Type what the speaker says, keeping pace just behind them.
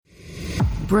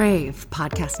Brave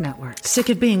Podcast Network. Sick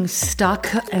of being stuck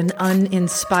and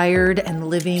uninspired and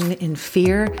living in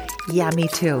fear? Yeah, me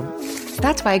too.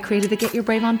 That's why I created the Get Your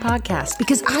Brave On podcast,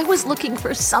 because I was looking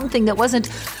for something that wasn't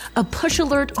a push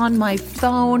alert on my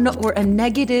phone or a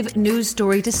negative news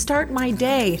story to start my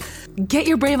day. Get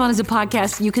Your Brave On is a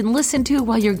podcast you can listen to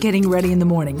while you're getting ready in the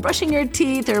morning, brushing your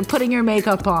teeth or putting your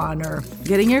makeup on or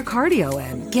getting your cardio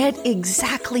in. Get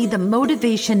exactly the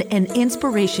motivation and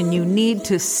inspiration you need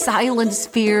to silence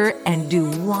fear and do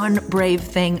one brave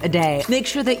thing a day. Make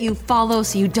sure that you follow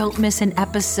so you don't miss an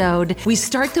episode. We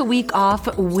start the week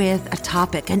off with a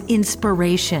topic, an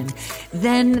inspiration.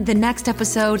 Then the next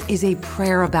episode is a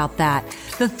prayer about that.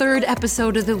 The third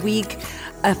episode of the week,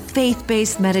 a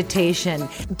faith-based meditation.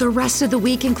 The rest of the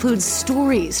week includes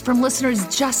stories from listeners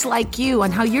just like you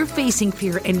on how you're facing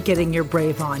fear and getting your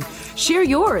brave on. Share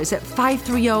yours at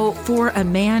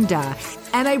 530-4AMANDA.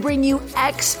 And I bring you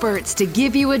experts to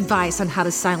give you advice on how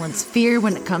to silence fear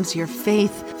when it comes to your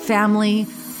faith, family,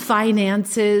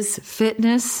 finances,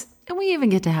 fitness, and we even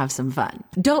get to have some fun.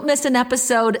 Don't miss an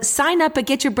episode. Sign up at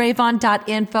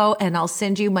getyourbraveon.info and I'll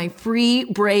send you my free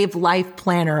Brave Life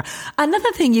Planner.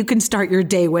 Another thing you can start your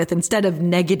day with instead of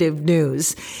negative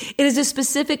news. It is a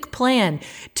specific plan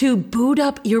to boot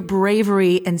up your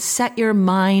bravery and set your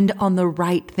mind on the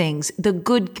right things, the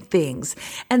good things,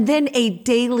 and then a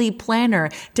daily planner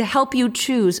to help you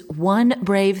choose one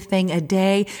brave thing a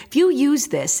day. If you use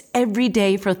this every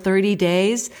day for 30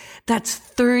 days, that's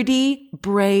 30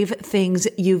 brave things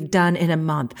you've done in a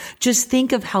month. Just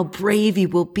think of how brave you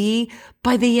will be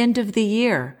by the end of the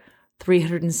year.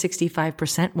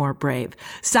 365% more brave.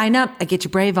 Sign up at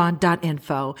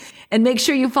getyourbraveon.info and make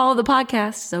sure you follow the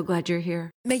podcast. So glad you're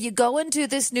here. May you go into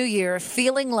this new year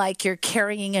feeling like you're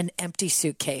carrying an empty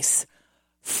suitcase,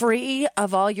 free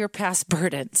of all your past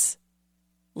burdens,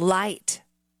 light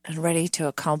and ready to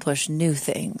accomplish new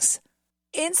things.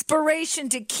 Inspiration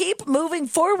to keep moving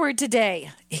forward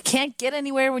today. You can't get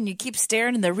anywhere when you keep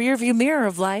staring in the rearview mirror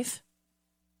of life.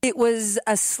 It was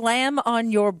a slam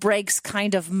on your brakes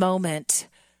kind of moment.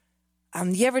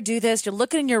 You ever do this? You're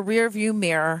looking in your rearview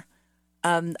mirror.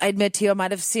 I admit to you, I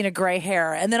might have seen a gray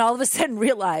hair, and then all of a sudden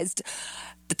realized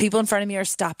the people in front of me are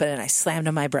stopping, and I slammed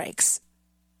on my brakes.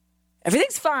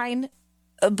 Everything's fine,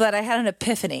 but I had an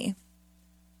epiphany.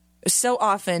 So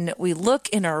often we look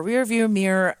in our rearview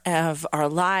mirror of our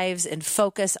lives and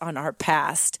focus on our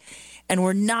past, and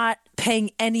we're not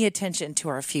paying any attention to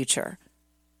our future.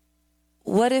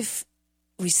 What if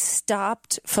we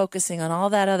stopped focusing on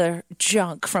all that other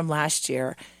junk from last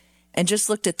year and just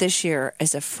looked at this year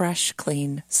as a fresh,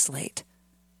 clean slate?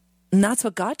 And that's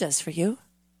what God does for you.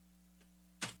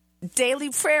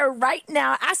 Daily prayer right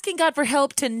now, asking God for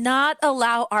help to not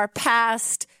allow our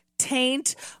past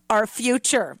taint our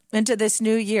future into this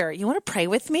new year. You want to pray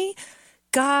with me?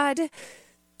 God,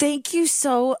 thank you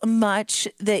so much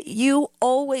that you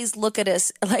always look at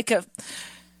us like a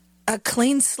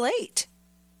clean slate,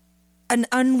 an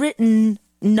unwritten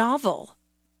novel.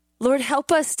 Lord,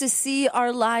 help us to see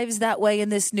our lives that way in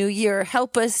this new year.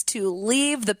 Help us to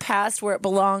leave the past where it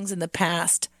belongs in the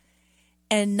past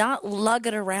and not lug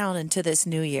it around into this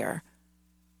new year.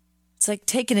 It's like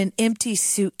taking an empty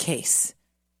suitcase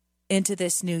into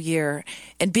this new year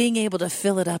and being able to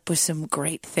fill it up with some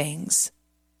great things.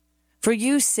 For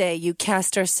you say you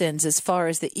cast our sins as far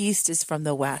as the east is from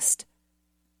the west.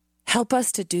 Help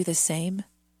us to do the same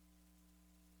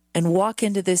and walk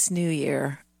into this new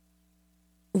year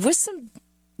with some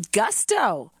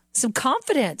gusto, some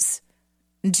confidence.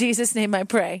 In Jesus' name I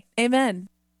pray. Amen.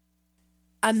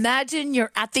 Imagine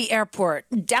you're at the airport,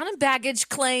 down in baggage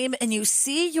claim, and you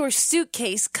see your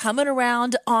suitcase coming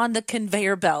around on the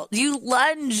conveyor belt. You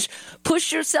lunge,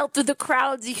 push yourself through the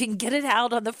crowds. You can get it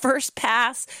out on the first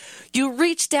pass. You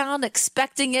reach down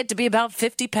expecting it to be about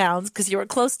 50 pounds because you were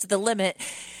close to the limit,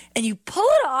 and you pull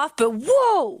it off, but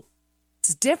whoa,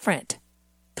 it's different. It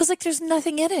feels like there's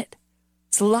nothing in it.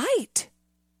 It's light.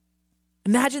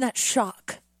 Imagine that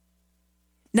shock.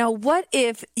 Now, what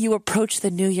if you approach the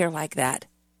new year like that?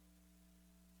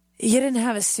 You didn't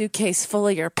have a suitcase full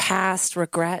of your past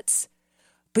regrets,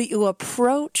 but you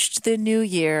approached the new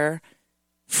year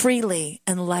freely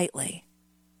and lightly,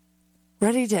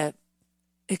 ready to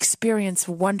experience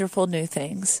wonderful new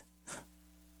things.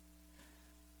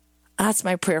 That's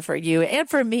my prayer for you and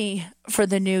for me for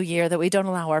the new year, that we don't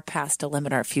allow our past to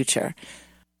limit our future.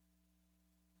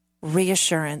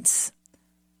 Reassurance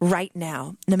right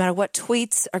now, no matter what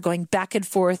tweets are going back and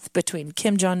forth between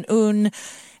Kim Jong-un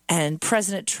and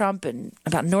President Trump and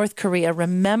about North Korea,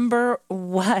 remember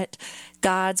what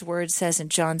God's word says in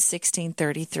John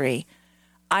 16:33.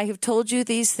 I have told you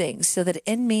these things so that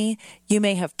in me you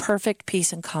may have perfect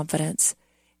peace and confidence.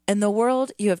 In the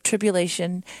world you have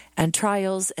tribulation and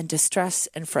trials and distress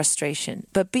and frustration,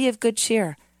 but be of good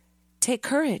cheer. Take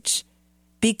courage.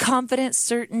 Be confident,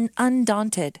 certain,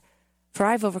 undaunted, for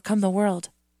I've overcome the world.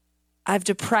 I've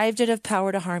deprived it of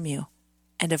power to harm you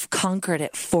and have conquered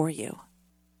it for you.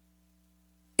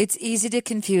 It's easy to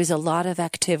confuse a lot of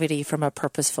activity from a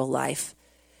purposeful life.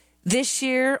 This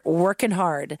year, working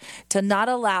hard to not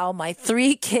allow my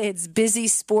 3 kids' busy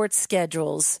sports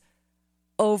schedules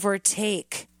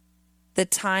overtake the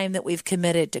time that we've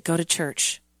committed to go to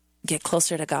church, get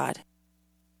closer to God.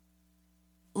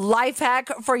 Life hack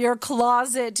for your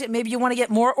closet. Maybe you want to get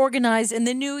more organized in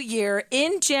the new year.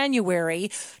 In January,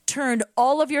 turn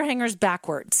all of your hangers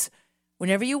backwards.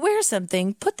 Whenever you wear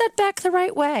something, put that back the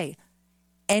right way.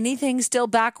 Anything still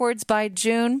backwards by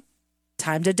June,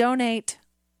 time to donate.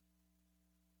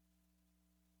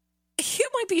 You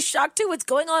might be shocked too what's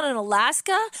going on in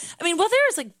Alaska. I mean, well,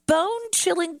 there's like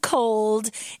bone-chilling cold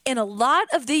in a lot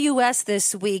of the U.S.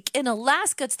 this week. In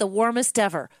Alaska, it's the warmest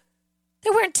ever.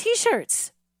 They're wearing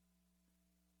T-shirts.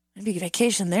 Maybe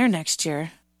vacation there next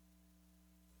year.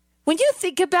 When you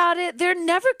think about it, there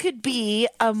never could be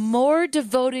a more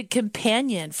devoted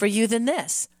companion for you than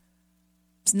this.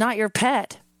 It's not your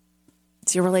pet.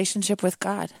 It's your relationship with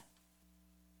God.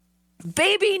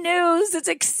 Baby news. It's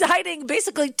exciting.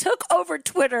 Basically took over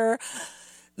Twitter.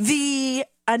 The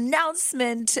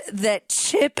announcement that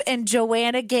Chip and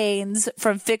Joanna Gaines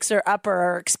from Fixer Upper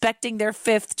are expecting their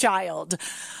 5th child.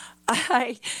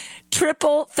 I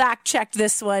triple fact checked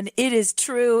this one. It is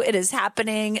true. It is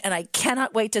happening. And I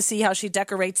cannot wait to see how she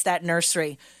decorates that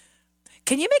nursery.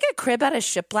 Can you make a crib out of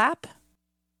shiplap?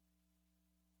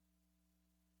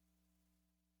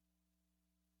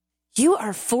 You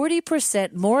are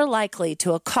 40% more likely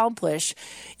to accomplish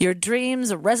your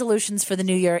dreams or resolutions for the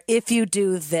new year if you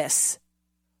do this.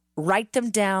 Write them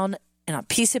down on a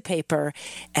piece of paper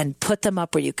and put them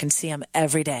up where you can see them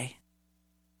every day.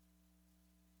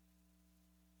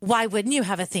 Why wouldn't you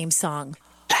have a theme song?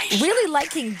 Really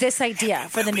liking this idea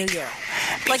for the new year.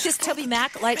 Like this Toby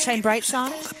Mac, Light Shine Bright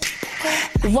song.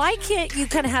 Why can't you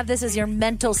kind of have this as your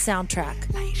mental soundtrack?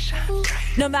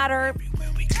 No matter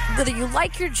whether you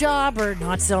like your job or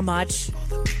not so much,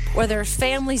 whether your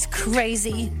family's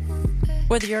crazy,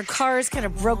 whether your car is kind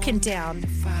of broken down,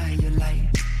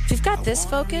 if you've got this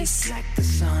focus,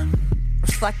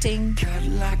 reflecting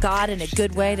God in a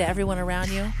good way to everyone around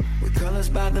you,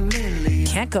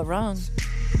 can't go wrong.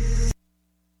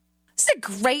 It's a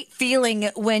great feeling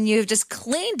when you've just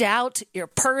cleaned out your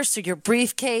purse or your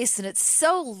briefcase and it's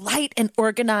so light and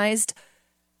organized.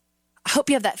 I hope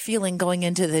you have that feeling going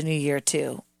into the new year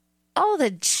too. All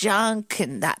the junk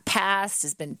and that past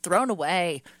has been thrown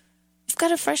away. You've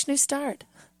got a fresh new start.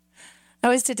 That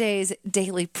was today's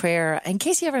daily prayer. In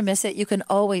case you ever miss it, you can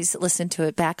always listen to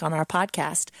it back on our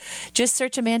podcast. Just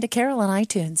search Amanda Carroll on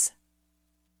iTunes.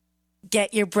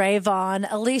 Get your brave on.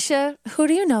 Alicia, who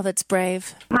do you know that's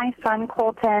brave? My son,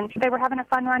 Colton. They were having a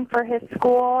fun run for his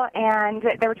school, and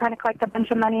they were trying to collect a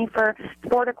bunch of money for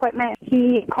sport equipment.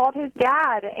 He called his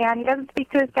dad, and he doesn't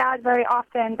speak to his dad very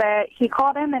often, but he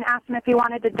called him and asked him if he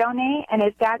wanted to donate, and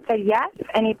his dad said yes,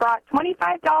 and he brought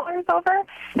 $25 over.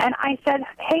 And I said,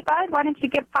 hey, bud, why don't you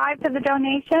give $5 to the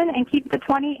donation and keep the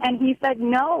 $20? And he said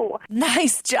no.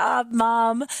 Nice job,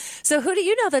 Mom. So who do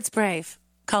you know that's brave?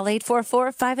 Call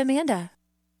 844-5AMANDA.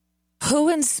 Who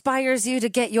inspires you to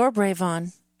get your brave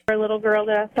on? A little girl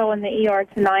that I saw in the ER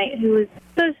tonight who was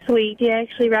so sweet. She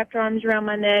actually wrapped her arms around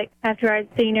my neck after I'd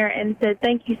seen her and said,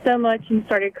 thank you so much, and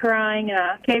started crying. And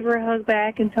I gave her a hug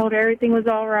back and told her everything was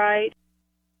all right.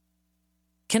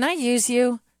 Can I use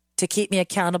you to keep me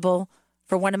accountable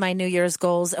for one of my New Year's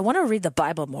goals? I want to read the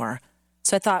Bible more.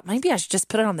 So I thought maybe I should just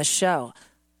put it on the show.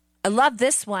 I love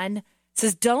this one. It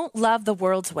says, don't love the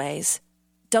world's ways.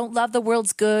 Don't love the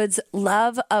world's goods.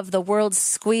 Love of the world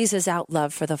squeezes out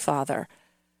love for the Father.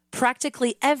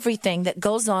 Practically everything that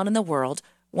goes on in the world,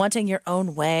 wanting your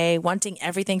own way, wanting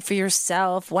everything for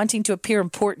yourself, wanting to appear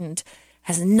important,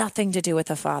 has nothing to do with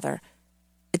the Father.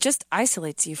 It just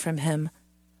isolates you from Him.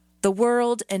 The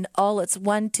world and all its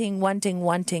wanting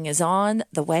is on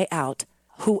the way out.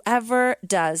 Whoever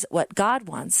does what God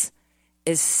wants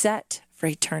is set for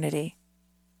eternity.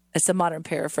 It's a modern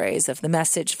paraphrase of the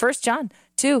message. 1 John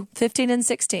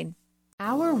 2:15-16.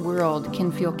 Our world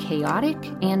can feel chaotic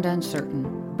and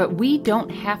uncertain, but we don't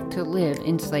have to live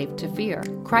enslaved to fear.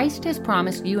 Christ has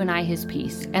promised you and I His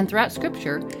peace, and throughout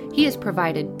Scripture, He has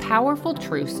provided powerful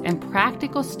truths and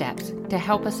practical steps to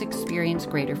help us experience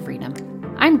greater freedom.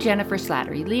 I'm Jennifer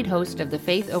Slattery, lead host of the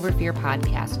Faith Over Fear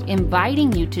podcast,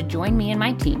 inviting you to join me and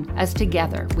my team as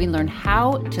together we learn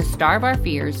how to starve our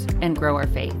fears and grow our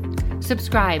faith.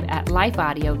 Subscribe at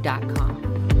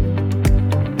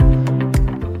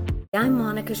lifeaudio.com. I'm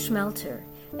Monica Schmelter,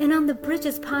 and on the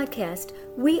Bridges podcast,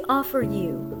 we offer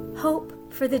you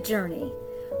hope for the journey.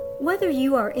 Whether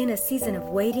you are in a season of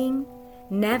waiting,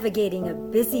 navigating a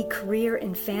busy career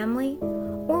and family,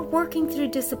 or working through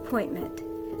disappointment,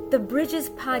 the Bridges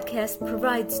podcast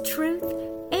provides truth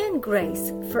and grace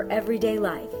for everyday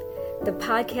life. The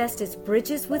podcast is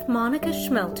Bridges with Monica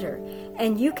Schmelter,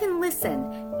 and you can listen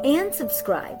and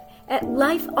subscribe at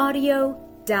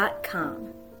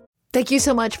lifeaudio.com. Thank you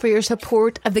so much for your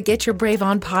support of the Get Your Brave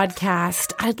On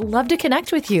podcast. I'd love to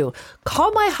connect with you.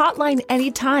 Call my hotline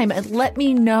anytime and let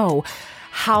me know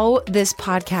how this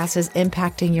podcast is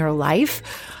impacting your life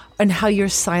and how you're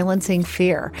silencing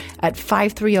fear at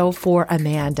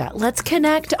 530-4AMANDA. Let's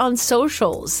connect on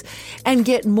socials and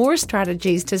get more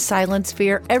strategies to silence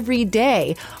fear every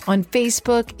day on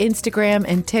Facebook, Instagram,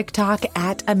 and TikTok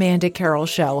at Amanda Carroll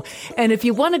Show. And if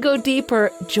you want to go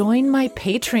deeper, join my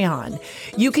Patreon.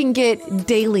 You can get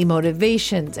daily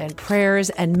motivations and prayers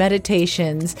and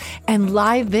meditations and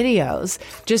live videos.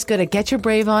 Just go to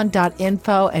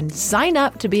getyourbraveon.info and sign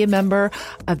up to be a member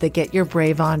of the Get Your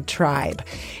Brave On tribe.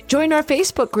 Join our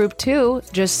Facebook group too.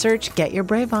 Just search Get Your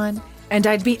Brave On. And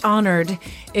I'd be honored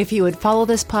if you would follow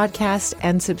this podcast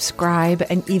and subscribe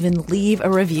and even leave a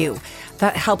review.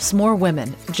 That helps more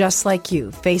women just like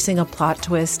you facing a plot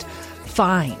twist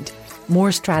find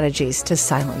more strategies to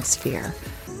silence fear.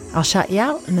 I'll shout you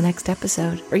out in the next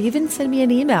episode, or even send me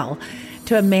an email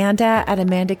to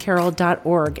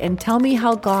amanda@amandacarroll.org and tell me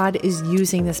how God is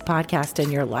using this podcast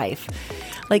in your life.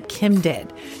 Like Kim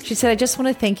did. She said, I just want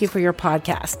to thank you for your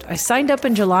podcast. I signed up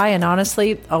in July and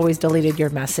honestly always deleted your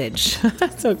message.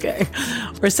 It's okay.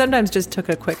 Or sometimes just took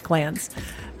a quick glance.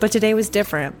 But today was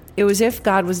different. It was as if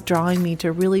God was drawing me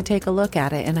to really take a look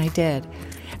at it, and I did.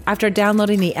 After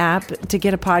downloading the app to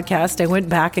get a podcast, I went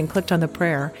back and clicked on the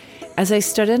prayer. As I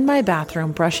stood in my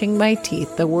bathroom brushing my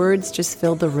teeth, the words just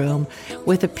filled the room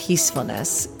with a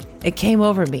peacefulness. It came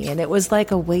over me, and it was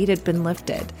like a weight had been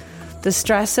lifted. The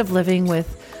stress of living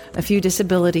with a few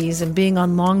disabilities and being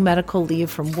on long medical leave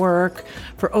from work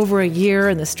for over a year,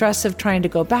 and the stress of trying to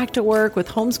go back to work with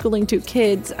homeschooling 2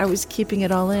 kids, I was keeping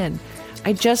it all in.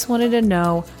 I just wanted to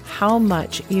know how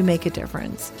much you make a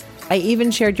difference. I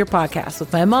even shared your podcast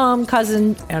with my mom,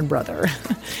 cousin, and brother,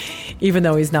 even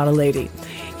though he's not a lady.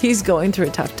 He's going through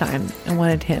a tough time and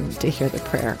wanted him to hear the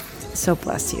prayer. So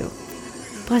bless you.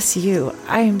 Bless you.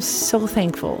 I am so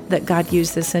thankful that God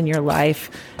used this in your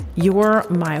life. You're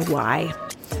my why.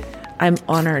 I'm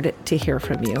honored to hear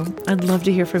from you. I'd love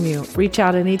to hear from you. Reach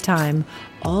out anytime.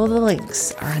 All the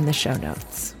links are in the show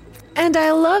notes. And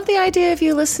I love the idea of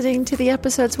you listening to the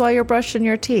episodes while you're brushing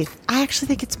your teeth. I actually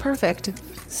think it's perfect.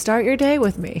 Start your day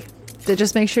with me. So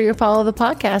just make sure you follow the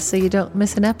podcast so you don't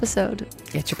miss an episode.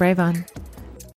 Get your brave on.